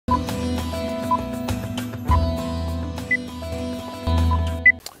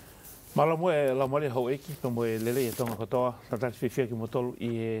Malamu e la mole ho eki to mo lele e tonga kotoa tata fifia ki motolu I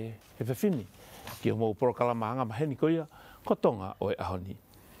e fefini ki mo prokalama anga maheni koia ko Tonga Oe Aho Ni.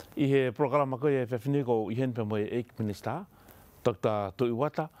 I he prokalama koia e fefini ko I hen pe mo e minister Dr.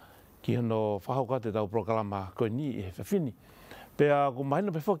 Tuiwata ki hono whahauka te tau prokalama koe ni I he fefini. Pea ko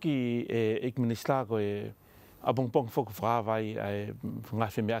mahena pe foki e minister ko e abongpong foku whaavai e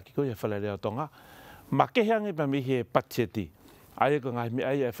ngawhi mea ki koia whalere o Tonga. Ma keheangi pa mi he patseti. Ai ko ngai mi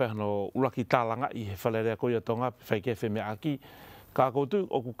ai e whahano uraki tālanga I he whalerea koia Tonga whai ke wheme aki. Ka koutu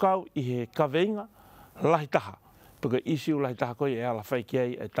o ku kau I he kaweinga lahi taha. Pika isi lahi taha koia e ala whai ki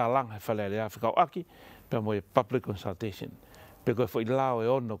ai e tālanga he whalerea whakau aki. Pia mo e public consultation. Pika e whai lao e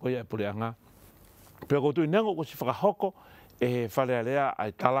ono koia e pureanga. Pia koutu I nengo ko si whakahoko e he whalerea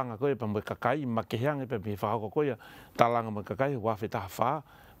ai tālanga koia pa mo e kakai. Ma keheangi pa mi whahoko koia tālanga mo e kakai wafe taha whaa.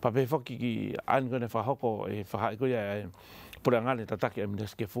 Pa pe whoki ki aingone whahoko e whahai koia e pureangane tataki e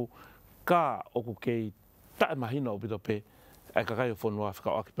mineske fu ka oku kei tae mahino o bito pe e kakai o whanua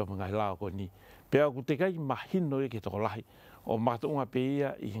whikao aki pe mga hilao ko ni. Pe oku te kai mahino e ke toko lahi o mataunga pe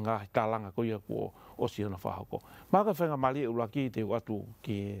ia I ngā tālanga ko ia ko o si hona whahoko. Maka whenga mali e ulaki te watu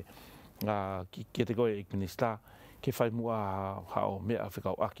ki te koe e minister ke whai mua hao mea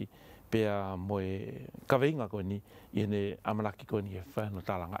whikao aki pea mo e kaweinga ko ni I ne amanaki ko ni e whahano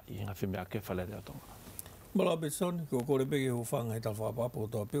tālanga I ngā whimea ke whalere o Tonga. Mala besoni ko kore pege ho whanga I tal whapapo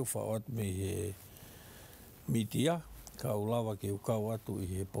toa peu whaot me he mitia ka ulawa ke ukau atu I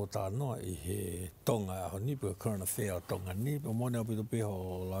he potanoa I he Tonga Oe Aho Ni pe current affair o Tonga ni pe mone au pito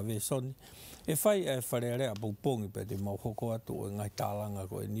peho la besoni e whai e wharearea poupongi pe te mau hoko atu o ngai tālanga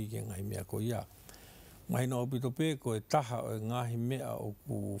ko e ni ke ngai mea ko ia. Ngai no au pito pe ko e taha o ngahi mea o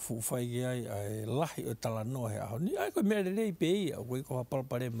ku fuwhai ke ai e lahi o talanoa he Aho Ni ai ko mea rei pe ia o koe ko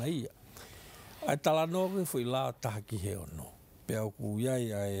hapalpare mai ia. Ai talanoa foi la taha ki he ono. Pe au ku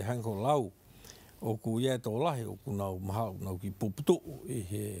iai ai hanko lau. O ku iai tō lahi o ku nau mahau nau ki puputu I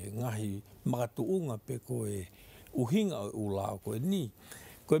he ngahi makatuunga pe ko e uhinga o ulau ko e ni.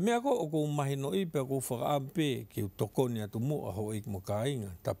 Ko e mea ko o ku mahino I pe ko whakaampe ki u tokoni atu mo aho ik mo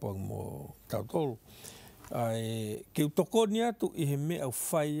kāinga tapang mo tautolu. Ai ki u tokoni atu I he mea u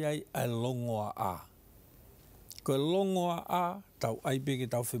whai ai ai longoa a. Ko longoa a tau aipe ke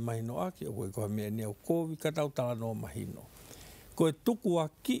tau whemahino aki o koe mea ni au kovi ka tau talanoa mahino. Ko e tuku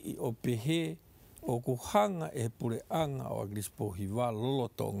a ki o pehe o ku hanga e pureanga o agrispo hiwa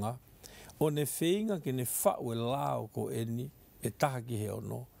lolotonga o ne wheinga ke ne whau e lao ko eni e taha ki he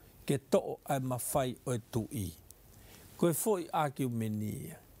ono ke to'o ai mawhai o e tui. Ko e foi a ki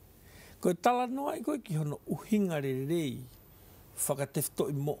umenia. Ko e talanoa I koe ki hono uhinga rei whakatefto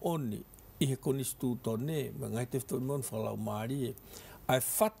I mo oni I he konistu tone, me ngai tefto I mon whalau maari e. Ai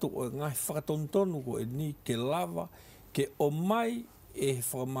whatu o ngai whakatontonu ko e ni ke lava, ke o mai e he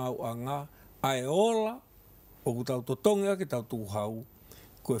whamau a ngā, ai ola, o ku tau to tonga ke tau tuhau,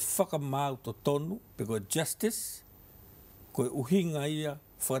 ko e whakamau to tonu, pe ko e justice, ko e uhinga ia,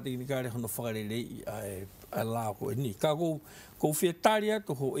 whakatikini kāre hono whakarerei ai lao ko e ni. Ka kou whietaria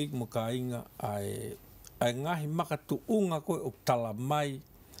to ho ik mo ka inga, ai ngahi makatu unga ko e o tala mai,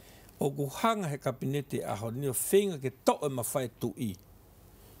 o ku hanga he kabinete Aho Ni o whenga ke to'o e mawhai tui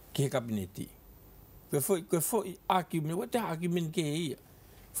ki he kabinete. Koe foi aki mene, wate aki mene ke he ia.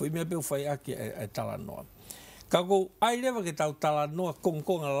 Foi mea peu whai aki ai talanoa. Ka kou ai lewa ke tau talanoa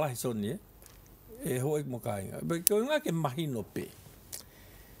kongkonga lahi soni e ho ik mo ka inga. Koe ngā ke mahino pe.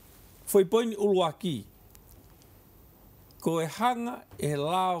 Foi poini ulu aki. Ko e hanga e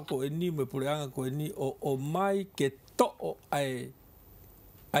lao ko e ni me pureanga ko e ni o mai ke to'o ai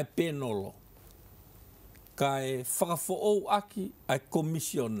penolo. Ka e whakafo'ou aki ai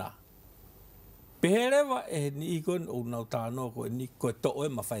komisiona. Peherewa e ni ikon o nau tānoa ko e ni koe to'o e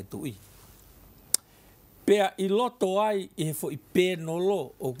mawhai tui. Pea I loto ai I he fo I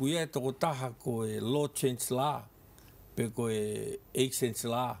penolo o ku ia toko taha ko e law change la. Pe ko e accents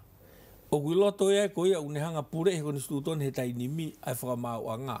la. O ku loto ia ko ia unehanga pure he koni stuton he tainimi ai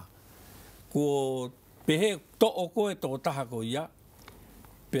whakamau a ngā. Ko pehe to'o ko e toko taha ko ia.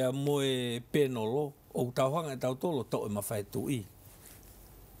 Pea mo e penolo, o tauhanga e tautolo to'o e mawhai tui.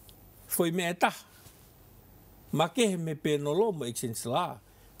 Foi mea taha. Ma kehe me penolo mo exchange la.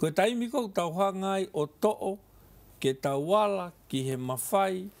 Ko e taimi ko tauhanga ai o to'o ke tauala ki he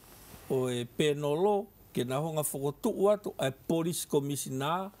mawhai o e penolo ke na honga whakotuu atu ai police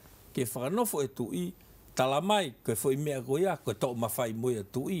commissioner ke whakanofo e tui talamai ko e foi mea ko ia ko e to'o mawhai mo e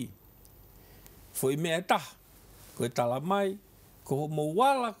tui. Foi mea taha. Ko e talamai ko mo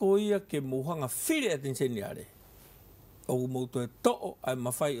wala ko ia ke mo hanga whire atenseni are. O mo to e to'o ai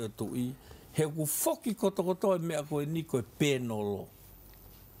mawhai o tui he ku foki kotokoto e mea ko e ni ko e penolo.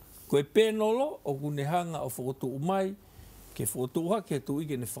 Koe pēnolo o kune hanga o whakotu umai, ke whakotuha ke tu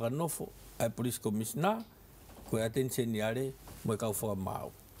ike ne whakanofo ai police commissioner, koe atenseni are, mo e kau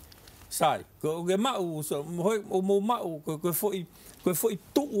whakamau. Sai, ko ge mau, o mo mau, koe foi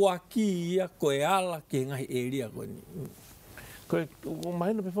tuua ki ia, koe ala ke ngahi eria koe ni. Koe, o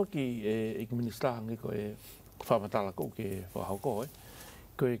mahina pe whaki e ki minister hangi koe whamatala ko ke whahauko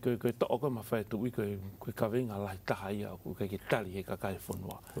koe to'o koe mawhai tui koe kawenga lahi taha ia o koe ke tali he kakai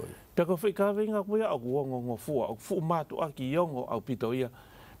whanua. Pea koe whai kawenga koe au kuongo fua, au fu matu aki iongo au pito ia.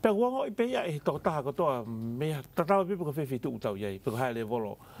 Pea kuongo i pe ia e toko taha kotoa mea tatawa pipa ko whewhi tu utau iei, peko hae le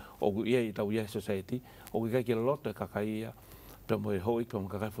volo o ku iei tau iei society, o ku kai ke loto e kakai ia, pea mo e hoi pea mo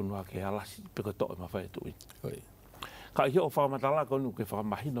kakai whanua ke halasi peko to'o mawhai tui. Ka i o whamatala konu ke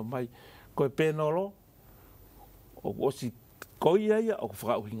whakamahino mai, koe pēnolo, o osi koi ia o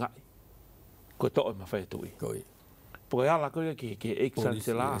whakauhi ngai. Koe to'o mawhai tui. Koe ala koe ke eksan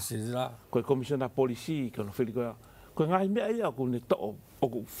se la. Koe komisiona polisi, koe no whiri koe. Koe ngai mea ia o kune to'o, o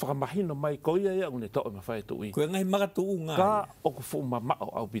ku whakamahino mai koi ia o kune to'o mawhai tui. Koe ngai makatu ngai. Ka o ku fu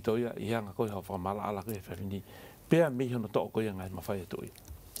mamao au pito ia, i hanga koe hau whakamala ala koe whawini. Pea mihono to'o koe ngai mawhai tui.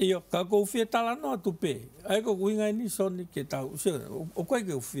 Iyo, ka kou fie tala noa tupe. Ai ko kuinga ni soni ke tau. O koe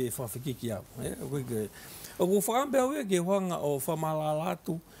ke fie whawhikiki au. O koe ke... O ku whakampe au ke huanga o whamalala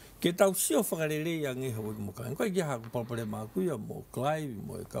atu. Ke tau sio whakarere a ngeha wiki muka. Koe ke haku palpare mākuia mo Clive,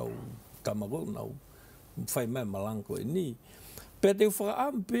 mo e kau tamago nau. Whai mai malanko e ni. Pea te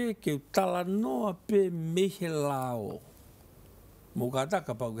whakampe ke tala noa pe mehe lao. Mo ka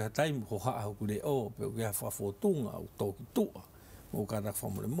taka pau ke hatai mo ko haa hau kure o. Pea ke ha whafotunga au toki tua. Mo ka tak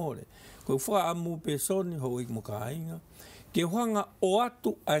whamore more. Koe wha amu pe soni ho ik mo ka ainga. Ke huanga o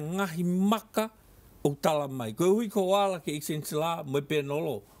atu a ngahi maka o tala mai. Koe hui ko wala ke iksensi la mo e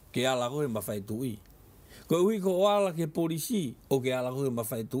penolo ke ala koe mawhai tui. Koe hui ko wala ke polisi o ke ala koe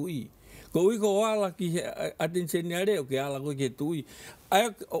mawhai tui. Koe hui ko wala ki atenseni are o ke ala koe ke tui.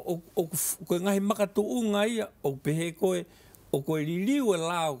 Ai koe ngahi maka tuu ngai o pehe koe o koe liliu e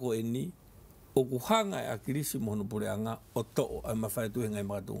lao koe ni. O ku hanga e a kirisi mohono pure anga o to'o ai mawhai tuhe ngai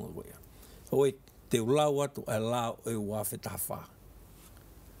makatunga koea. Hoi, te ulau atu ai lao e uafe taha.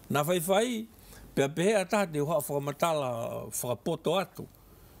 Nā whai, pea pehe a taha te uha whakamatala whakapoto atu,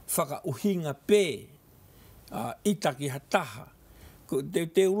 whaka uhinga pē, itaki hataha.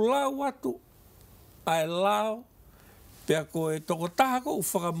 Te ulau atu ai lao, pea koe toko taha ko u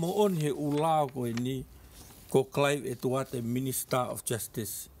whakamooni he ulau koe ni, ko Clive e tuate Minister of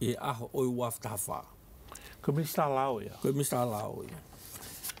Justice e aho oi waf taha. Ko Minister Lao ia. Ko Minister Lao ia.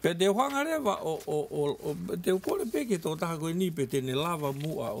 Pe te whanga rewa te ukore peke tō taha koe ni pe tene lava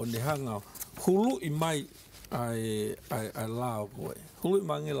mua o ne hanga hulu i mai ai Lao koe. Hulu i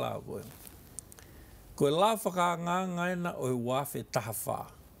mangi Lao koe. Koe la whakaangaina oi waf e taha.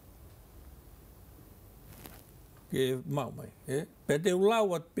 Ke mau mai. Pe te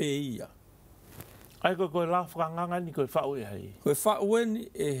ulau at pe ia. Ai koe la whakanganga ni koe whau e hei. Koe whau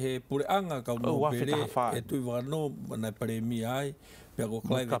e he pureanga kau mo pere e tui wano na paremi ai. Pea ko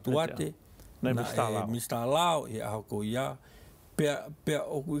Clive tuate. Na Mr. Lao e aho ko ia. Pea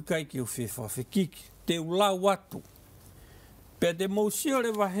o kui kai ki o whewhawhikiki. Te ulau atu. Pea te mausio re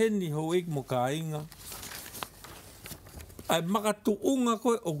waheni ho ik mo ka inga. Ai makatu unga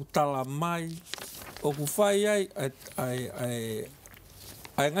koe o tala mai. O ku whai ai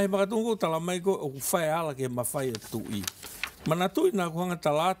ai ngai makatungo tala mai ko o whai ala ke mawhai e tui. Mana tui nā kuhanga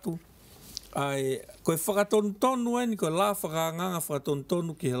talatu, ai koe whakatontonu ni koe la whakanganga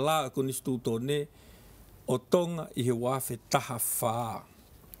whakatontonu ki he la ko nistu tōne o Tonga i he wafe taha whaa.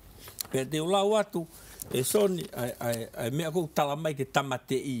 Pea te ulau atu e soni ai mea ko tala mai ke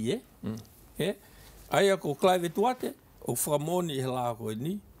tamate i Ai ako Clive tuate o whakamoni i he la koe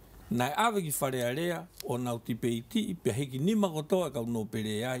ni. Nai awe ki wharea rea o nau tipeiti pe heki nima kotoa kau no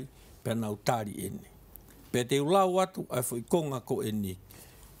pere ai pe nau tari ene. Pe te ulau atu ai fwoi konga ko ene.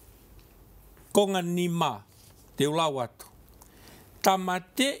 Konga nima te ulau atu.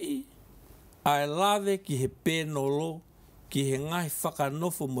 Tamatei ai lawe ki he pēnolo ki he ngai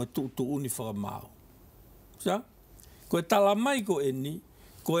whakanofo mo tuutu uni whakamau. Sa? Koe tala mai ko ene,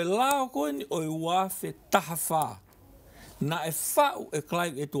 koe lao ko ene o i wafe taha whaa. Na e whau e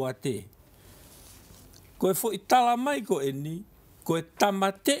Clive e tuate. Koe fo i tala mai ko eni, koe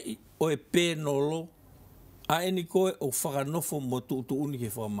tamatei o e pēnolo, a eni koe o whakanofo mo tuutu uni ke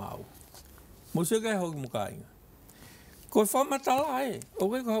whamau. Mo se kai hoki mo kāinga. Koe whamatala e, o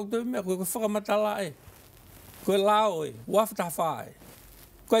koe ko hau tui mea, koe whakamatala e. Koe lao e, wafta wha e.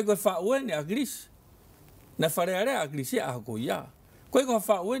 Koe whau eni a gris. Na wharearea a gris e a hako ia. Koe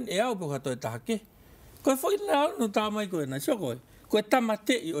whau eni e au pe kato e tahake. Koe foi le no ta mai koe na sio koe. Koe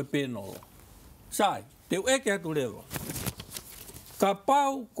tamate I o penolo. Sai, te eke atu lewa. Ka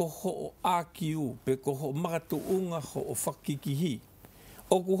pau ko ho akiu pe ko ho makatuunga ho o whakikihi.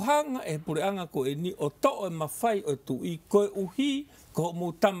 O kuhanga e pureanga ko e ni o to'o e mawhai o tui koe uhi ko ho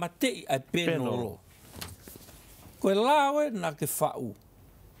mu tamate ai penolo. Koe lawe na ke whau.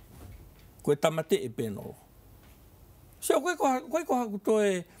 Koe tamate e penolo. So koe ko haku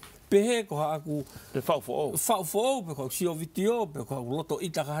toe pehe ko haku Te whau fo o. whau fo pe ko sio vitio pe ko loto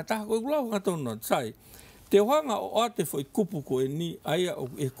ita ka hata koe kulau ngatono sai. Te whanga o ate fo I kupu ko e ni aia o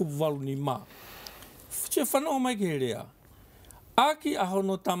e kupu walu ni ma. Se whanau mai ke rea. Aki aho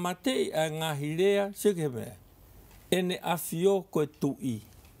no tamate a ngahi rea se ke me. Ene afio koe tui.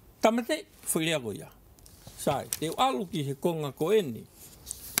 Tamate fo rea ko ia. Sai, te alu ki he konga ko eni.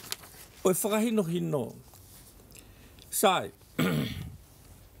 O e whakahino hino. Sai,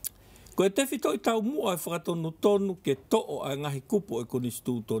 ko e te whito I tau mua e whakatonu tonu ke to'o a ngahi kupu e koni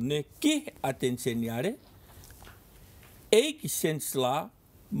stūtone ki atenseniare. Eiki sense la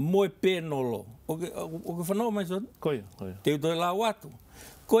moe penolo. O ke whanau mai son? Koia, koia. Te utoi la watu.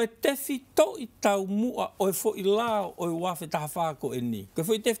 Ko e te whito I tau mua o e fo I lao o e wafe taha whako e ni. Ko e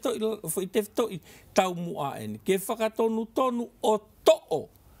fo I te whito I tau mua e ni. Ke whakatonu tonu o to'o.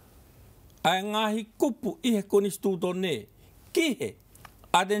 Ai ngahi kupu I he koni stūtone. Kihe.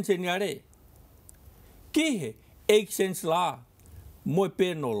 Atenseniare. Kihe. Eik sense la. Moe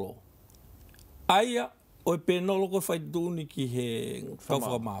penolo. Aia o e penolo ko whai tūni ki he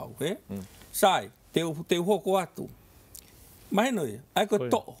kawhakamau. Sai. Te hoko atu. Mahenoi, ai ko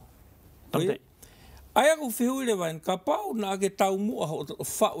to'o. Ai aku whihuire wain, ka pau na ake tau mua ho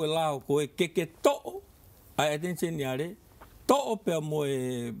whau e lao koe ke to'o. Ai atenseniare. To'o pea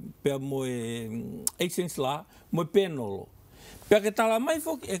moe essence la, moe penolo. Pea ke tala mai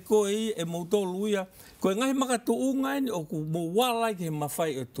foki e koe I e mautolu ia, koe ngahi makatuunga eni o ku mo walai ke he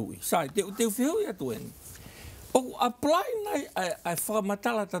mawhai e tui. Sai, te whihui atu eni. O ku apply nai ai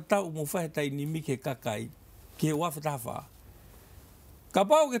whakamatala tatau mo whahe tai nimi ke kakai, ke he wawhetaha wha. Ka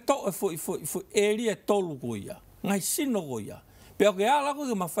pau ke to'o e foi area tolu ko ia, ngai sino ko ia. Pea ke ala ko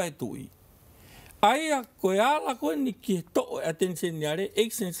ke mawhai tui. Aia koe ala koe ni ki to'o atenseniare,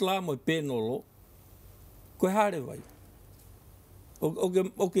 exchange la mo penolo, koe hare vai.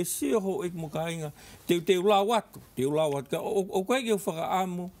 O ke sio ho ek mo kainga, te ula watu, o koe ke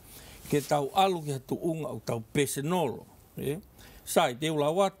whakaamu, ke tau alu ki hatu unga o tau pesenolo. Sai, te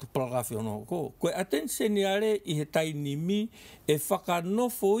ula watu palakafi ono ko. Koe atenseniare I he tainimi e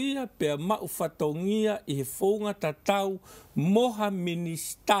whakanofo ia pea mau whatongia I he whaunga tatau moha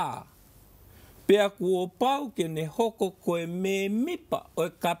minister. Pea kuo pau ke ne hoko koe me mipa o e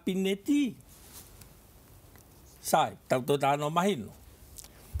kabineti. Sai, tau to tāno mahino.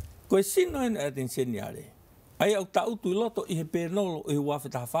 Koe sino ene atenseniare. Ai au tautu I loto I he penolo I he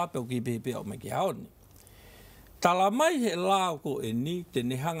wawhetaha whapeo ki pepe o me ki haoni. Tala mai he lao ko e ni te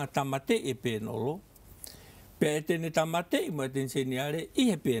nehanga tamate e penolo. Pea e tene tamate I mo atenseniare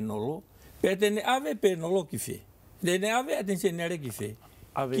I he penolo. Pea tene ave penolo ki whe. Tene ave atenseniare ki whe.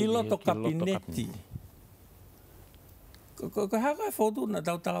 Ki loto kabineti. Ko haka e whotu na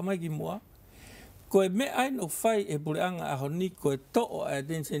tau tala mai ki mua. Ko e me aino whai e pureanga aho ni ko e to'o a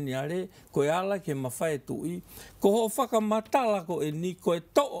atenseniare, ko e ala ke mawhai tui. Ko ho whakamatala ko e ni ko e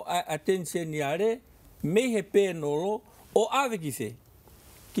to'o a atenseniare, me he penolo o ave ki whe,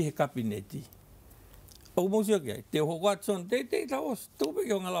 ki he kabineti. O mōsio ki ai, te hoko atson, te taos, tūpe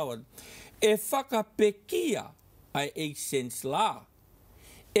ki o ngalawan. E whakapekia ai e sense la.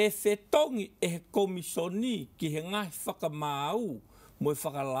 E whetongi e he komisoni ki he ngahi whakamau mo e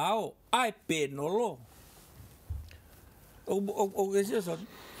whakalao ai penolo. O ke sia son,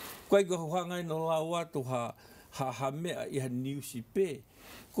 koe ko hangai no lau atu ha mea I ha niusi pe.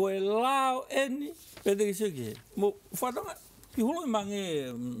 Ko e lao eni, pe te kisia ki he. Mo whatonga, ki hulu I mange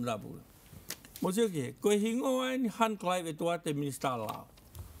rapu. Mo sia ki he, ko e hingo eni han klai e tuate minister lao.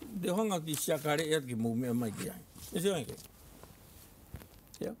 De honga ki siakare e ki mo mea mai ki ai. E sia mai ki.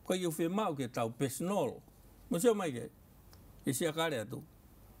 Koe i uwhi mau ke tau personolo. Mo sia mai ki. E siakare atu.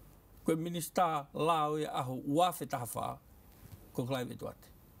 Koe minister lao e aho uafe taha wha. Ko klai e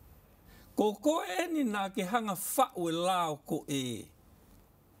tuate. Ko koe eni nā ke hanga whau e lao ko e.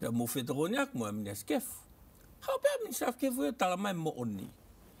 Pea mo whetokoniak mo e minia skefu. Hau pea minia skefu e tala mai mo oni.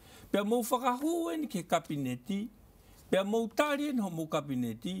 Pea mo whakahu eni ke kabineti. Pea mo tari eni ho mo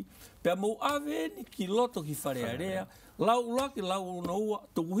kabineti. Pea mo ave eni ki loto ki wharearea. Lau ulaki lau unaua.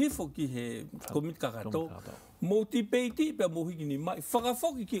 Tuku hifo ki he komit kakato. Mo tipeiti pea mo hiki ni mai.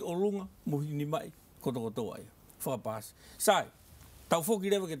 Whakafoki ki olunga mo hiki ni mai. Kotokoto ai. Whakapasi. Sai. tau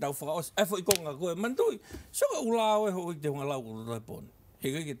foki lewa ke tau whakaos, e fo i konga koe, mantui, soka ulao e ho i te hunga lau kuru toi poni.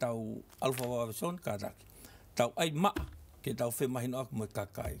 He kai ke tau alfa wawison kātaki. Tau ai maa ke tau whemahino aku mo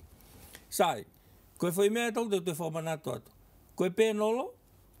kakai. Sai, koe fo i mea tau te whamanato atu. Koe pēnolo,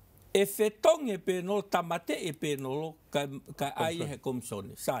 e whetonge pēnolo, tamate e pēnolo, kai ai he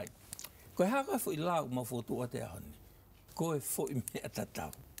komisone. Sai, koe haka fo i lau ma fotu o te ahoni. Koe fo i mea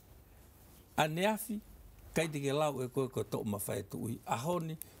tatau. Ane afi, kai te ke lau e koe koe tō mawhai tui.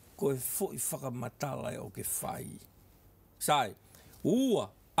 Ahoni, koe fo i whakamatala e o ke whai. Sai, ua,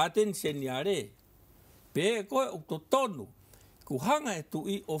 atenseni are, pe koe o to tonu, ku hanga e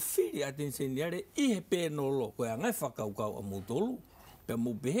tui o whiri atenseni are, i he pēnolo, koe angai whakaukau a mautolu. Pe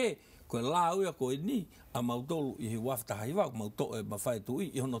mu pehe, koe lau ia koe ni, a mautolu i he wafta haiwa, ku mauto e mawhai tui,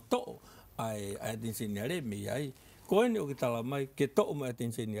 i hono tō, ai atenseni are me ai. Koe ni o ki tala mai, ke to'o mai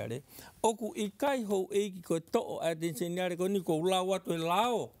atenseni are. Oku i kai hou eiki koe to'o atenseni are, koe ni kou lau atu e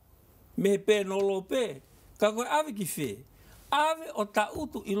lao. Me he pēnolo pē. Ka koe awe ki whē. Awe o ta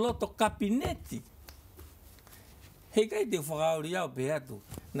utu i loto kapineti. Hei kai te whakauri au pē atu.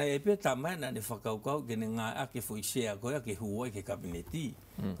 Nai e pē ta mai na ne whakaukau ke ne ngā ake fo i sea koe ake huai ke kapineti.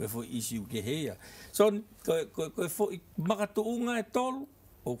 Koe fo i isiu ke heia. So, koe fo i makatu unga e tolu,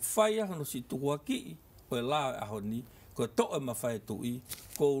 o whaia hono si tukuaki koe lao aho ni, koe to'e mawhai tui,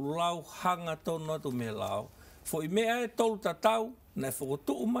 koe lau hanga tono atu me lao. Fo i mea e tolu tatau, nei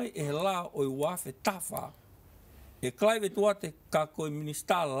whakotuu mai e he lao o i wafe tawha. E klaiwe tuate ka koe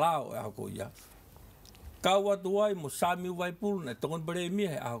minister lao e aho ko ia. Kau atu ai mo sami wai pulu, nei tongon bere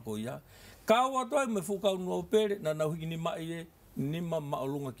mia e aho ko ia. Kau atu ai mo fukau nuo pere, na nauhiki ni mai e, nima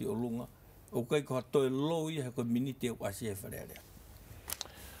maolunga ki olunga. O kai ko hatoe lo ia he koe minite o asi e wharearea.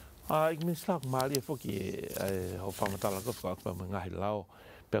 Ik minister ko mali e foki e ho whamatala ko whakakua me ngahi lao.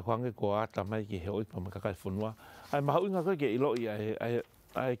 Pea kwange ko ata mai ki he oipa me kakai whunua. Ai maha uinga koe ke ilo i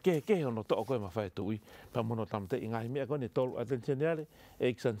ai kehe ono to'o koe mawhai tui. Pea mono tamte i ngahi mea koe ne tolu atensioniare e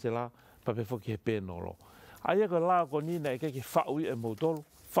iksansela pa pe foki he pēnolo. Ai e koe lao ko nina e keke whaui e mautolu.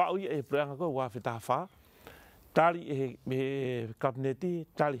 Whaui e preanga koe wafi taha wha. Tali e me kabineti,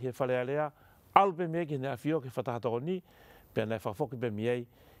 tali he whalealea. Alpe mea ki ne a whio ke whatahatoko ni. Pea nei whafoki pe miei.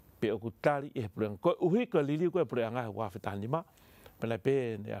 Pe o kutari e preanga. Koe uhi koe lili koe preanga he wafi taha nima. Pena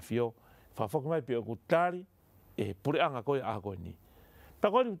pe ne a whio. Whafok mai pe o kutari e pureanga koe a koe ni.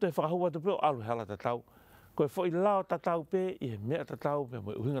 Ta koe ni te whakahua tu pe o alu hala tatau. Koe fo i lao tatau pe, i he mea tatau, pe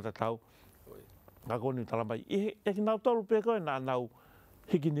mo uhinga tatau. Ka koe ni tala mai. I he ki nau tolu pe koe na nau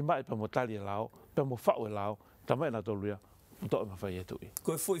hiki ni mai pe mo tali e lao, pe mo whau e lao, ta mai na tolu ia. Mto e mawhai e tui.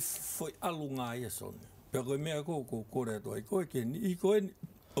 Koe foi alu ngā ia sone. Pe koe mea koe kore atu ai. Koe ke ni, i koe ni,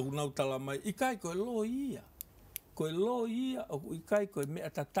 o nau tala mai, i kai koe lo ia. Koe lo ia, o i kai koe mea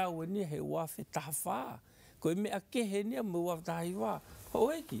tatau e nia he wafe taha whaa. Koe mea kehe nia me wafe taha iwa. Ho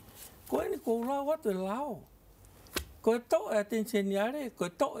eki, koe ni kou lau atu e lao. Koe to'o e atenseni are, koe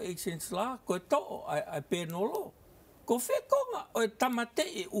to'o e exchange la, koe to'o e pēnolo. Ko whekonga o e tamate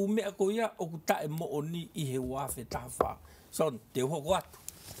e u mea ko ia o ku tae mo o ni i he wafe taha whaa. Son, te uhoko atu.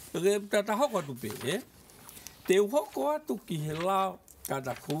 Te hoko atu pe, Te uhoko atu ki he lao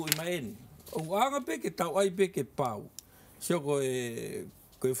kada kulu i maeni. O anga pe ke tau ai pe ke pau. Sio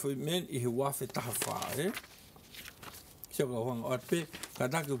koe foi men i he wafe taha whaa, Sio ko hanga atu pe,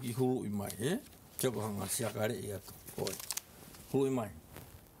 kada ki hulu i mai, Sio ko hanga siakare i atu. Oi, hulu i mai.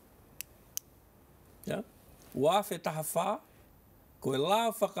 Ja? Wafe taha whaa, koe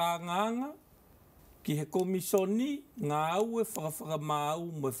lao whakaanganga, ki he komisoni ngā ue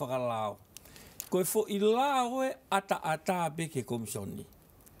whakamau mo whakalao. Koe fo i lao e ata pe ke komisoni.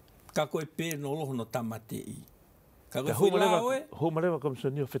 Ka koe pēnolo hono tamate i. Ka koe fo i lao e... Hōmarewa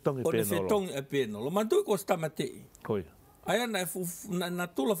komisoni o whetongi pēnolo. O le whetongi e pēnolo. Mantui ko tamate i. Koi. Aia na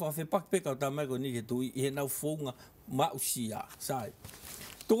tula whakawhepak peka o tamai ko ni ke tui i he nau whonga mausia. Sai.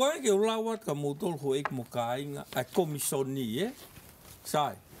 Tukai ke o lao at ka motol ho eik mo kāinga a komisoni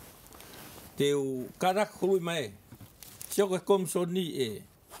Sai. Te o karak hui mai. Sio ko komisoni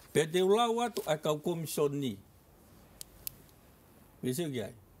Pe te ulau atu ai kau komisoni. Vese ki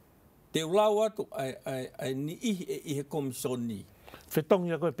ai. Te ulau atu ai ni i he komisoni.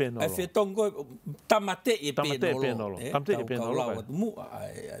 Whetongi a koe pēnolo. Ai whetongi koe tamate e pēnolo. Tamate e pēnolo. Tamate e pēnolo. Kau lau atu mua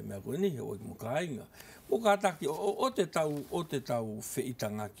ai mea koe ni he oi mo kāinga. Mo ka taki o te tau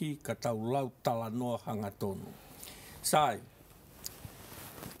whiitanga ki ka tau lau tala noa hanga tonu. Sai.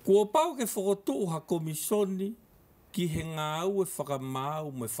 Kua pau ke whakotu ha komisoni ki he ngā ue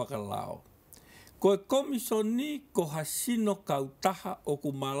whakamau me whakalao. Ko e komisoni ko hasino kautaha o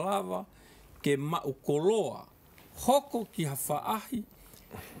ku malawa ke mau koloa. Hoko ki ha whaahi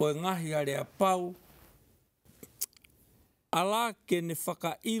o e ngahi are a pau ala ke ne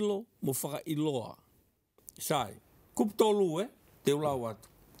whakailo mo whakailoa. Sai, kuptolu te ulau atu.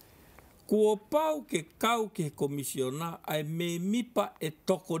 Kua pau ke kau ke komisiona ai me mipa e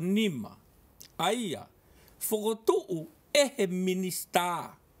toko nima. Aia, whakotuu he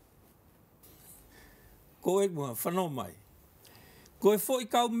minista. Ko e mua whanau mai. Ko e fo i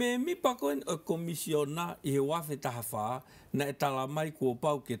kau me mipa koe o komisiona i he wafe taha whaa na e tala mai kua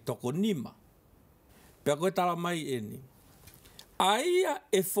pau ke toko nima. Pea koe tala mai eni. Aia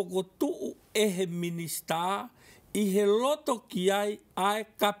e whakotuu he minista i he loto ki ai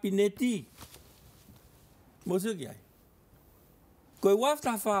kabineti. Mosu ki ai. Koe wafe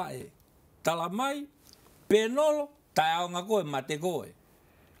taha whaa e tala mai penolo tai aonga koe mate koe.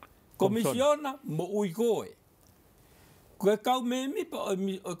 Komisiona mo ui koe. Koe kau me mipa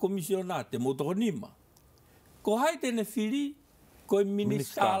o komisiona te mo toko nima. Ko hai tene whiri koe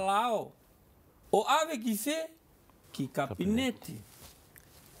minista lao. O ave ki whe ki kabineti.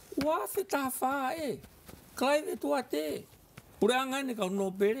 Wafe taha whaa e. Klaive tua te. Pure angaine kau no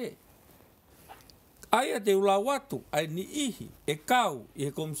pere. Aia te ula watu, ai ni ihi, e kau, i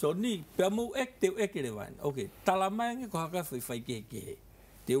he komisioni, pia mou ek te eke le wain. Ok, tala mai ko haka whai kehe.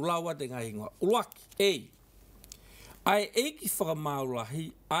 Te ula watu ngai ingoa. Uaki, ei. Ai eiki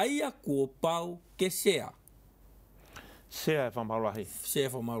whakamaulahi, aia kua pau ke sea. Sea e whamaulahi. Sea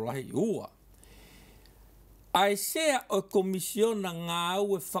whamaulahi, ua. Ai sea o komisiona ngā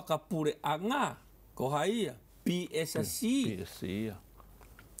au e whakapure a ngā, ko haia, PSC. PSC, ia.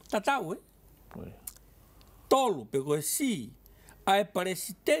 Tatau, Tolu, pe koe si, ai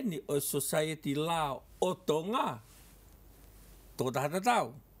paresiteni o Society Lao o Tonga. Toko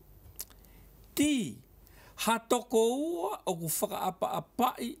tahatatau. Ti, hatoko ua o ku whakaapa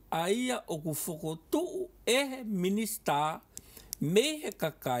apai a ia o ku whakotuu ehe minista mehe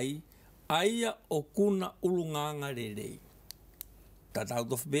kakai a ia o kuna ulunganga rerei. Tatau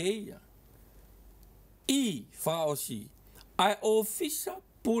tofu beia. I, whaosi, ai ofisa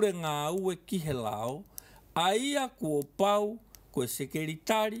pure ngā ue ki he lao, a ia kua pau, koe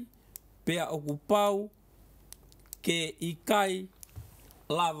sekeritari, pea o ku pau, ke i kai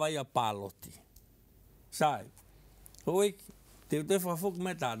lawai a pāloti. Sai, hoi, te whawhuk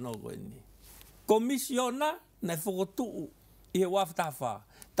me tā no koe ni. Komisiona, nei whakotuu, i he waftafa.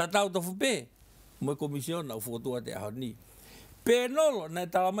 Tatau tofu pē, moi komisiona o whakotua te aho ni. Pēnolo, nei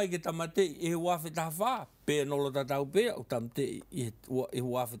tala mai ke tamate i he waftafa, pēnolo tatau pē, o tamate i he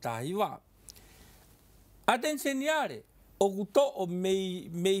waftafa hiwa. Atenseniare, o kuto o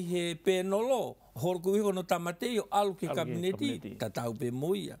mei he pēnolo, horku iho no tamate o alu ke kabineti, tatau pe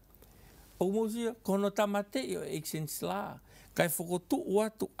moia. O mosia, kono tamate o exchange la, kai whakotu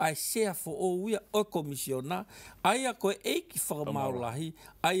watu ai sea fo o uia o komisiona, aia koe eiki whakamaulahi,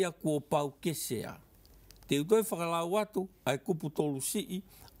 aia kua pau ke sea. Te utoi whakalau watu, ai kupu tolu sii,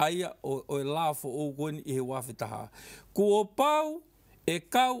 aia o e la fo o koeni i he wawhitaha. Kua pau, e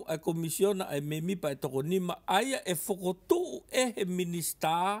kau ai komisiona ai me mipa e toko nima, aia e whakotu e he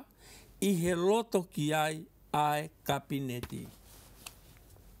minista i he loto ki ai kabineti.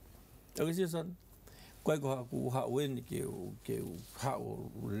 Ake sia san, koe ko haku hau eni ke hau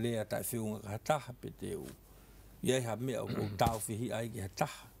lea tai whiunga ka hataha pe te u. Iai ha mea o tau whihi ai ki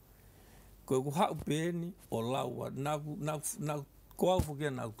hataha. Koe ko hau pe eni o laua, nau koau whukia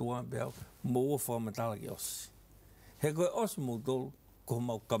nau tuan pe au, mo ua whamatala ki osi. He koe osi mo tolu, ko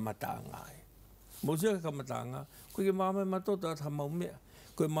mau kamatanga e. Mo sia ka kamatanga, koe ke maamai matota at hamau mea.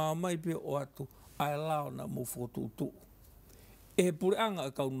 Koe maamai pe o atu, ai lao na mo whotutu. E he pureanga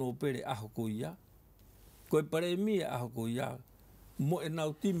e kau no pere aho ko ia. Koe pare mia aho ko ia, mo e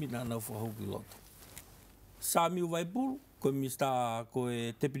nau timina nau whahuki loto. Sami Waipuru, koe mista,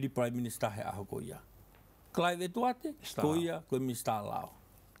 koe Deputy Prime Minister he aho ko ia. Clive Etuate, ko ia, koe mista lao.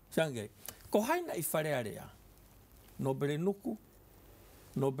 Siangei, ko haina i wharearea. No pere nuku,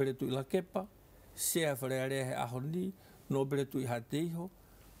 no pere tu ila kepa, sea wharearea he aho ni, no pere tu i hateiho,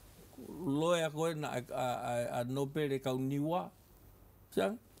 loea koe na a no pere kau niwa.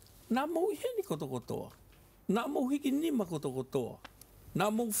 Siang, nā mou heni kotokotoa. Nā mou hiki nima kotokotoa. Nā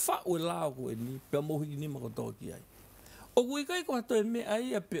mou whau e lao koe ni, pia mou hiki nima kotoa ki ai. O kui kai ko hatoe me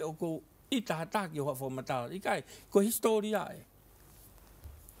ai a pe o ko i tahataki o hawha matala. I kai, ko historia e.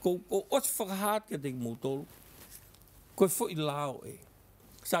 Ko osi whakahat ke te mutolu. Ko fo i lao e.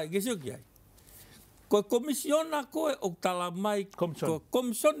 Sai, gesio ki ai. Ko komisiona koe o tala mai.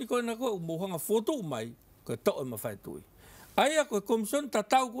 Komisioni koe na koe o mohanga fotu mai. Ko toa ma whai tui. Aia koe komisioni ta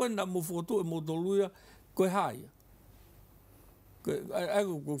tau koe na mo fotu e motoluia. Koe haia.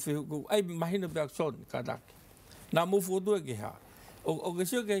 Ai mahina beak soni kadaki. Na mo fotu e ki haa. O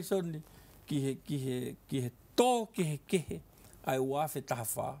gesio ki hai soni ki he tō kehe ai wafe taha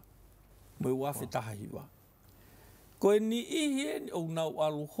whā, mai wafe taha hiwa. Koe ni ihi o nau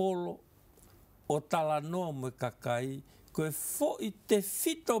alu holo o tala noa mo kakai, koe fo i te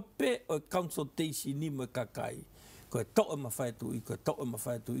fito pe o consultation ni mo kakai. Koe toa mawhai tu i, koe toa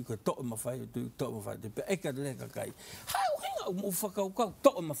mawhai tu i, koe toa mawhai tu i, toa mawhai tu i, pe eka dele kakai. Hau hinga o mo whakaukau,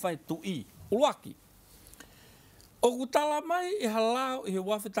 toa mawhai tu i, uruaki. O ku tala mai i halao i he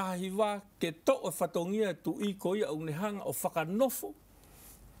wafe taha hiwa ke toa whatongia tu i ko ia au nehanga o whakanofo,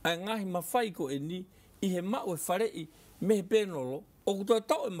 ai ngahi mawhai ko e ni, i he mau e wharei me he pēnolo, o ku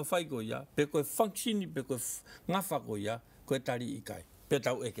toa e mawhai ko ia, pe koe functioni, pe koe ngawha ko ia, koe tari i kai, pe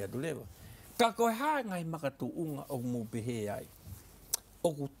tau eke atu lewa. Ka koe hae ngai makatu unga o mu pehe ai.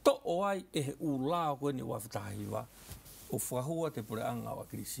 O ku toa ai e he ulao koe ni wafe taha hiwa, o whahua te pure anga wa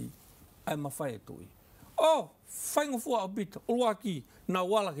krisi, ai mawhai e tui. O, whaingo fua o bita, uruaki,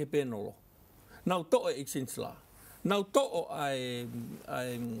 nau wala ke pēnolo, nau toa e exchange nau toa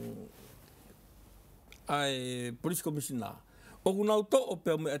ai police commissioner, o ku nau toa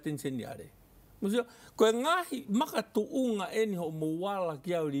pe me attention ni are. Musio, koe ngahi makatu unga eni ho mo wala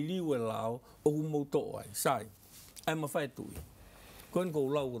ki au liliwe lao, o ku mo toa ai, sai, ai mawhai tui. Koe nko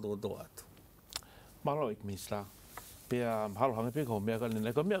ulau ko toa atu. Malo ik misla. Pea halo hange pe ko mea ka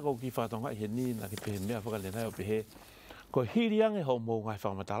nei ko mea ko ki whatonga i he ni na ki pe mea whaka lenai o pehe. Ko hiriange ho mo ngai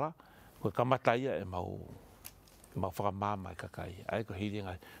whakamatala, ko kamataia e mau whakamama i kakai. Ai ko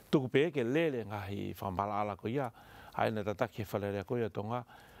hirianga. Tuku pe ke lele ngahi whakamala ala ko ia, ai na tataki e whalerea ko ia tonga.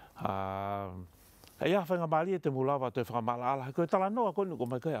 Ia whainga mali e te mulawa te whakamala ala. Ko tala noa ko nuko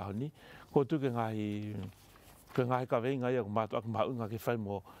mai kai aho ni, ko tuke ngahi ko ngahi ka veinga ia ko mātu aku maunga ke whai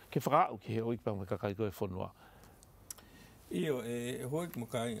mo, ke whakaau ki he oikpa mai kakai ko e whonua. Io e hoi mo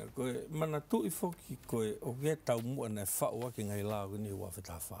kainga, koe mana tui foki koe o ke tau mua nei whao ake ngai lao ni ua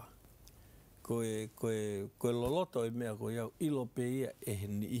whetawha. Koe loloto e mea koe iau ilo pe ia e he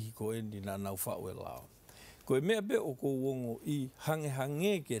ni ihi ko endi na nau whao e lao. Koe mea pe o ko wongo i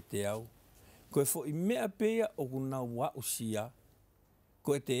hange ke te au, koe fo i mea pe ia o ku nau wa usia,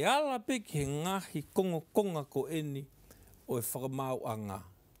 koe te ala pe ki he ngahi konga ko eni o e whakamau anga,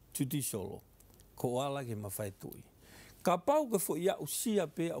 judicialo, ko ala ke mawhai tui. Ka pau ke fo ia usia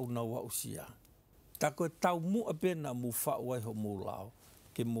pe au na wa usia. Ta koe tau mua pe na mu whao ai ho mu lao,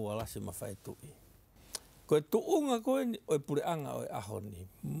 ke mua lase mawhai tui. Koe tuunga koe ni o e pure anga o e aho ni.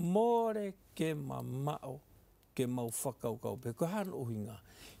 More ke mamao, ke mau whakaukau pe. Koe hana uhinga.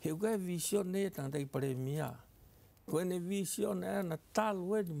 He ukai vision ne tanga teki pare mia. Koe ne vision e na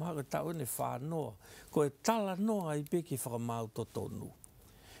talu e ni mahaka tau e ne whanoa. Koe tala noa i pe ki whakamau totonu.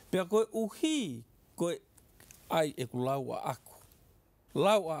 Pea koe uhi, koe ai e ku lau a aku.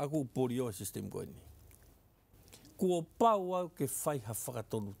 Lau a aku pori o system koe ni. Kua pau au ke whai ha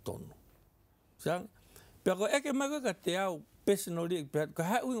whakatonu tonu. Sang, pea koe eke mai koe ka te au personal rig, pea ka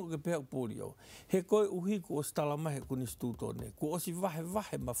hai uingo ke pea pori o. He koe uhi ku o stala mahe kuni stuto ne. Ku osi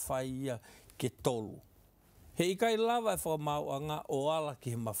vahe ma whai ia ke tolu. He ikai lava e whakamau a ngā o ala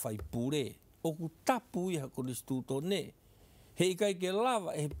ki he ma whai pure. O ku tapu ia kuni stuto ne. He ikai ke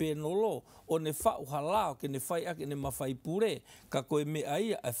lava e he pēnolo o ne whau halao ke ne whai ake ne mawhai pure ka koe mea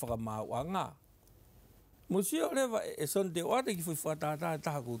ia e whakamau a ngā. Musio rewa e son te oate ki whi whatata e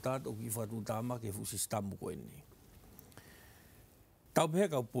taha kou tātou ki whatu tāma ke fusi stamu koe ni. Tau pehe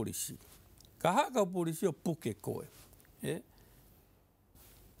kau polisi. Ka haa kau polisi o puke koe.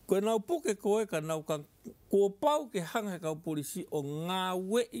 Koe nau puke koe ka nau ka kua pau ke hanga kau polisi o ngā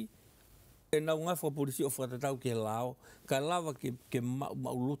wei e nau ngā whapolisi o whakatatau ke lao, ka lawa ke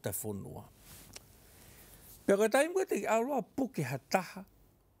mauluta whonua. Pea koe taimu koe te aroa puke hataha,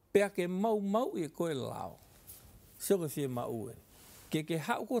 pea ke mau i e koe lao. Seo ke whie mau e. Ke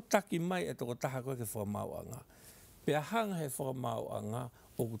hau ko taki mai e toko taha koe ke whakamau anga. Pea hanga he whakamau anga,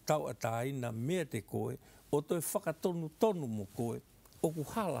 o ku tau a taina mea te koe, o toi whakatonu mo koe, o ku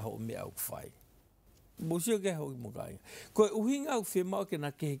hala ho mea au whai. Mosio ke hau i mo kai. Koe uhinga au whi mau ke na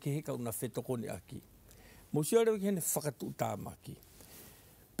kehe kau na whetoko ni aki. Mosio reo ki hene whakatu tāmaki.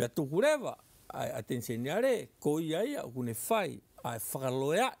 Pea tuku rewa, ai atenseni are, ko ia ia, o kune whai, ai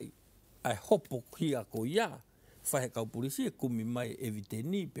whakaloe ai, ai hopo hia ko ia, whahe kau purisi e kumi mai evite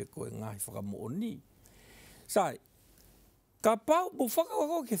ni, pe koe ngahi whakamoo ni. Sai, ka pau, mo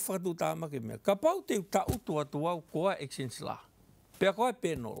whakawako ke whakatu tāmaki mea, ka pau te ta utu atu au koa exchange la. Pea koa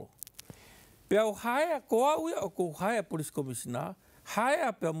pēnolo. Pea o haea ko au ia o ko haea police commissioner,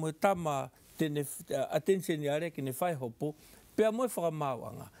 haea pea moe tama tene attention are ki ne whai hopo, pea moe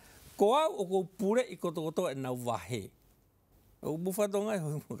whakamauanga. Ko au o ko pure i kotokoto e nau wahe. O buwhatonga i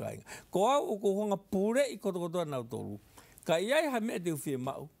hoi mo kainga. Ko au o ko honga pure i kotokoto e nau tolu. Ka iai ha mea te uwhie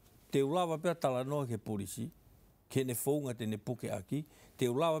mau, te ulawa pea tala noa ke polisi, ke ne founga te ne puke aki, te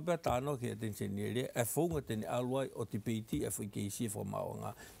ulawa pia tāno ke attention ni rea, e founga te ne aluai o te peiti e fui ke isi e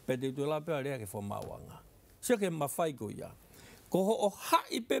whamawanga, pe te ulawa pia rea ke whamawanga. Sia ke mawhai ko ia. Ko ho o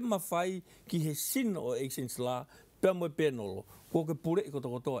hai pe mawhai ki he sino o exchange la, pia moe penolo, ko ke pure i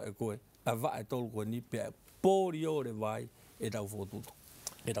kotokotoa e koe, a va e tolu koe ni, pia pōri o re vai e tau whotutu.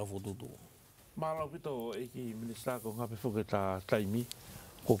 E tau whotutu. Mālau pito e ki minister ko ngape whuke tā taimi,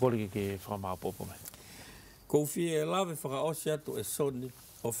 ko kore ke whamāpopo mai. Ko fie e lawe whakaosi atu e soni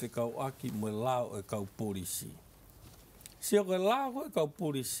o whikau aki mo e lao e kau polisi. Sia koe lao e kau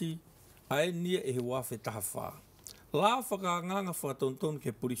polisi a e nia e he wafe taha whā. Lao whakaanganga whakatontonu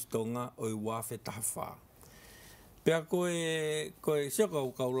ke polisi tonga o e wafe taha whā. Pea koe sia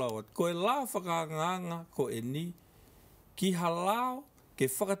kau lao at, koe lao whakaanganga ko e ni ki ha lao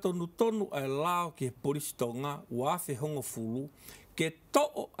ke whakatonu tonu a e lao ki he polisi tonga wafe hongo fulu ke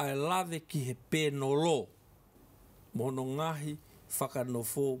to'o a e lawe ki he penolo. Mono ngahi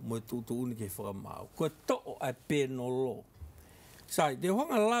whakanofo mo e tutuuni ke whakamau. Koe to'o ai penolo. Sai, te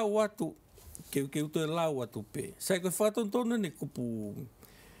honga lau atu, ke uto e lau atu pe. Sai, koe whakatontonu ne kupu,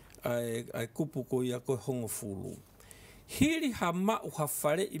 ai kupu ko ia koe hongo fulu. Hiri ha mau ha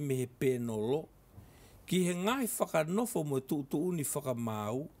whare i me he penolo, ki he ngahi whakanofo mo e tutuuni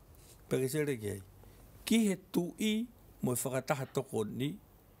whakamau, peke sere kei, ki he tui mo e whakataha toko ni,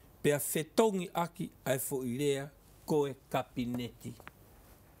 pea whetongi aki ai fo irea, koe kapineti.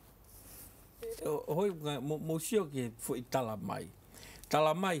 Hoi mo sio ke fo i tala mai.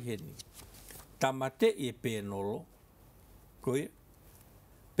 Tala mai heni. Tamate i e penolo. Koe.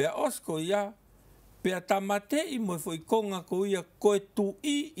 Pea osko ia. Pea tamate i mo fo i konga ko ia koe tu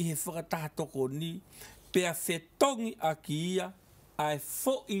i he whakataha toko ni. Pea whetongi aki ia ai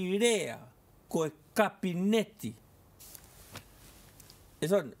fo i rea koe kapineti. E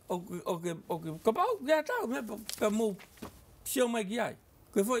son, ka pau kia tau, pea mou sio mai ki ai.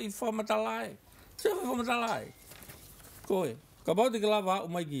 Koe fo i whamatalae. Sio fo whamatalae. Koe, ka pau te ka lawa au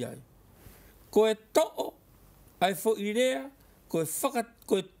mai ki ai. Koe to'o, ai fo i rea,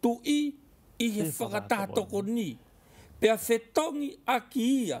 koe tui i he whakataha toko ni. Pea whetongi aki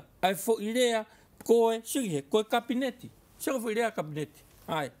ia, ai fo i rea, koe, sio he, koe kapineti. Sio fo i rea kapineti.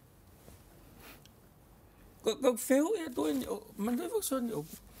 Ai. Ko whehu e toi ni, mandoi whaksoni, o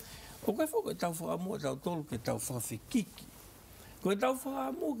kai whako e tau whakamua tau tolu ke tau whakawhikiki. Ko e tau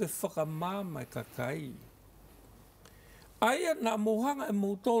whakamua ke whakamama e kakai. Aia nā mohanga e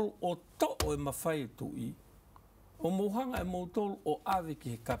mautolu o to'o e mawhai tui. O mohanga e mautolu o awe ki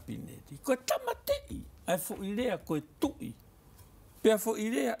he kapineti. Ko e tamatei, ai fo i rea koe tui. Pea fo i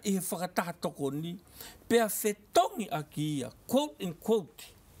rea i he whakataha toko ni. Pea whetongi aki ia, quote in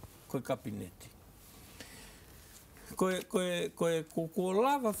quote, koe kapineti. Ko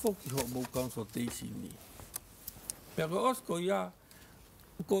lava foki ho mo consultation ni. Pea koe osko ia,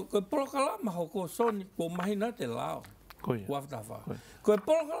 koe polokalama ho ko soni, ko mahina te lao. Waftafa. Koe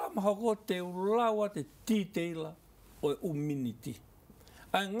polokalama ho ko te ulawa te titeila o e uminiti.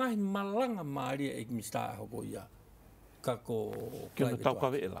 Ai ngahi malanga maaria e mista ho ko ia. Kako... Kio tau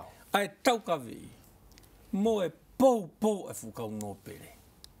kawe e lao. Ai tau kawe. Mo e pou e fukau no pere.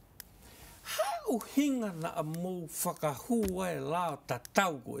 Hau hinga na a mou whakahua e lao ta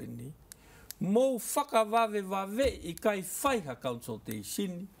tau koe ni. Mou whakawawe i kai whaiha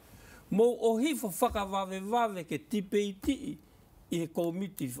consultation. Mou o hifo whakawawe ke tipeiti i he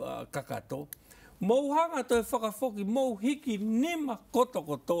komiti kakato. Mou hanga toi whakafoki, mou hiki nima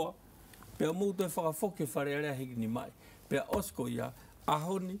kotokotoa. Pea mou toi whakafoki wharearea hiki ni mai. Pea osko ia,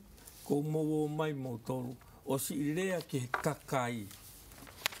 ahoni, ko mou o mai mou tolu. O si irea ki he kakai.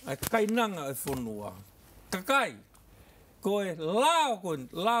 Ai kainanga e whonua. Kakai. Koe lao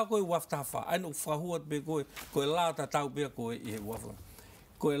koe waftafa. Ai no whahuat be koe lao ta tau bea koe i he wafla.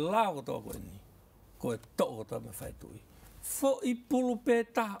 Koe lao kotoa koe ni. Koe to'o kotoa me whai tui. Fo i pulu pē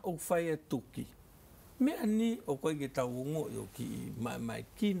taha o whai e tuki. Mea ni o koe ke tau ungo i o ki mai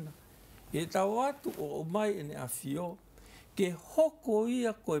kina. E tau atu o mai ene a fio. Ke hoko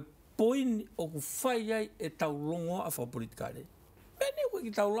ia koe poini o ku whai ai e tau longo a whapolitikare. Meni koe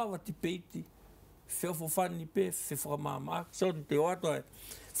ki tau lawa ti peiti. Whio whawhani pe, whio whakamama. So te o ato e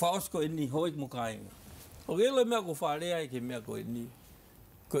whaosko e ni hoik mo kāinga. O gelo mea ko wharea e ke mea koe ni.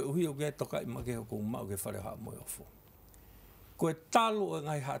 Koe uhi o ke toka i make ho kou mau ke whare haa moe ofo. Koe talo e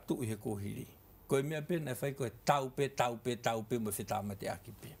ngai hatu i he kohiri. Koe mea pena e whai koe tau pe mo whetama te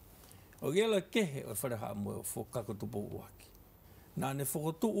aki pe. O gelo e kehe o whare haa moe ofo kako tupo uaki. Nā ne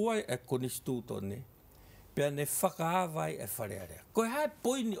whakotu uai e konistu tone. Pea ne whakaawai e wharearea. Koe hae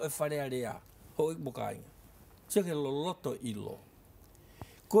poini o e wharearea ho ik mo kāinga. Tia ke loloto i lo.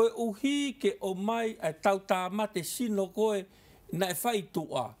 Koe uhi ke o mai ai tau tā mate sino koe na e whai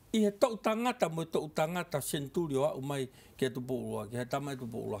tua. I he tau tangata mo tau tangata senturio au mai ke tupo ua, ke he tamai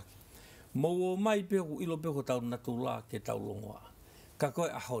tupo ua. Mo o mai peho ilo peho tau natu la ke tau longoa. Ka koe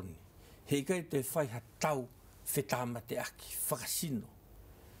ahoni. Hei kai te whai ha tau whetamate aki, whakasino.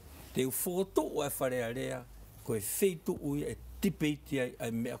 Te u whoto o e wharea rea, koe wheitu ui e tipeiti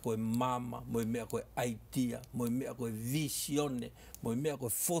ai mea koe mama, mo mea koe aitia, mo mea koe visione, mo mea koe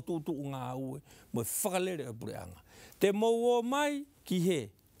whotutu o ngā ue, mo whakalere o pureanga. Te mou o mai ki he,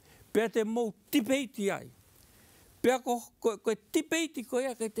 pea te mou tipeiti ai. Pea koe tipeiti koe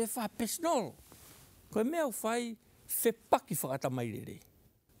a te wha personal. Koe mea o whai whepaki whakatamairere.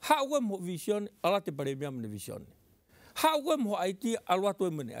 Haue mo visione, ala te pare mea mene visione. Haue mo aitia, aluatu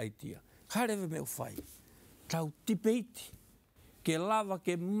e mene aitia. Karewe mea o whai. Tau tipeiti. Ke lava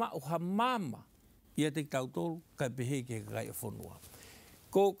ke mauha mama. Ia te tau tolu, kai pehe ke kai o whanua.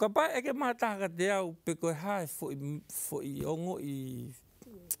 Ko ka pai eke mātaka te au, pe koe hae foi ongo i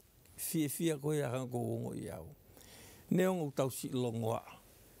fia koe a hanko ongo i au. Ne ongo tau si longoa.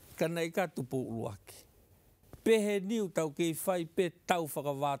 Kana i ka tupo uluaki. Pehe niu tau kei whai pe tau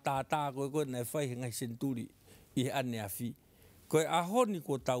whakawātātā koe nei whai he ngai senturi i he ane a whi. Koe ahoni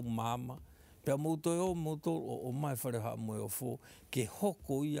ko tau mama, pea mouto o mai whareha moe o fō, ke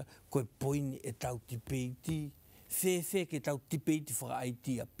hoko ia koe poini e tau tipeiti, whewhe ke tau tipeiti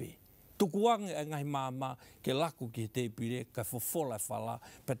whakaaiti a pe. Tukuange e ngahi māma ke laku ki te pire, kai fofola e whala,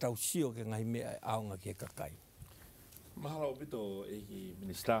 pe tau sio ke ngahi mea e aonga ke kakai. Mahalo o pito eki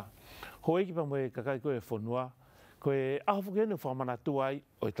minister. Ho eki pa moe kakai koe whanua, koe ahafu kene whamana tuai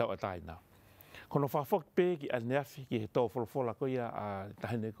o i tau ataina. Kono whawhok pē ki aneafi ki he tō wholofola koe a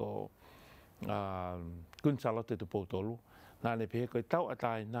tahine ko kunsalote tu pōtolu. Nā ne pehe koe tau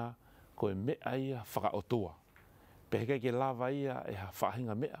ataina koe mea ia whakaotua. Pehe kai ke lava ia e ha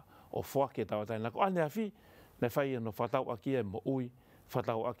whahinga mea o whake tau ataina. Ko aneafi, nei whai no whatau aki e mo ui,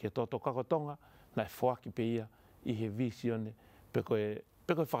 whatau aki e tōtō kakotonga, nei whaki pe ia i he visione pe koe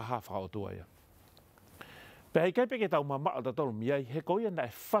whakaotua ia. Pe hei kai peke tau mamao ta tolu miai, he koia na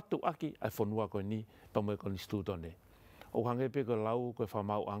e whatu aki ai whanua koe ni, pa moe koe ni stūtone. O hange pe koe lau, koe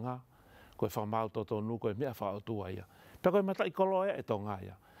whamau anga, koe whamau totonu, koe mea whaotua ia. Pe koe mata i koloa e tō ngā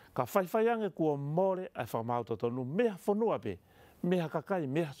ia. Ka whaiwhai ange kua more ai whamau totonu, mea whanua pe, mea kakai,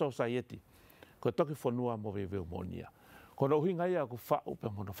 mea society. Koe toki whanua mo veveu monia. Kono uhinga ia ku whau, pe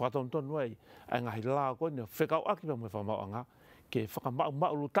mono whatontonu ai, ai ngahi lao koe ni, whekau aki pa moe whamau anga, ke whakamau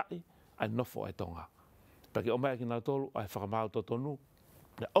maulu tai, ai nofo ai tō ngā. Paki o mai ki nā tolu, ai whakamau totonu,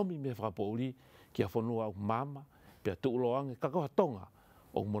 na omi me whakapouri, ki a whanua au mama, pia tuuloange, kakoha tonga,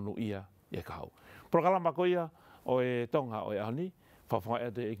 o monu ia, e kahau. Prokalama ko ia, o e Tonga Oe Aho Ni, whawhanga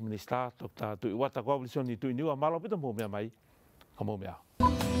e te Minister, Dr. Tui Wata Koabilisioni Tui Niua, malo pita mō mea mai, ka mō mea.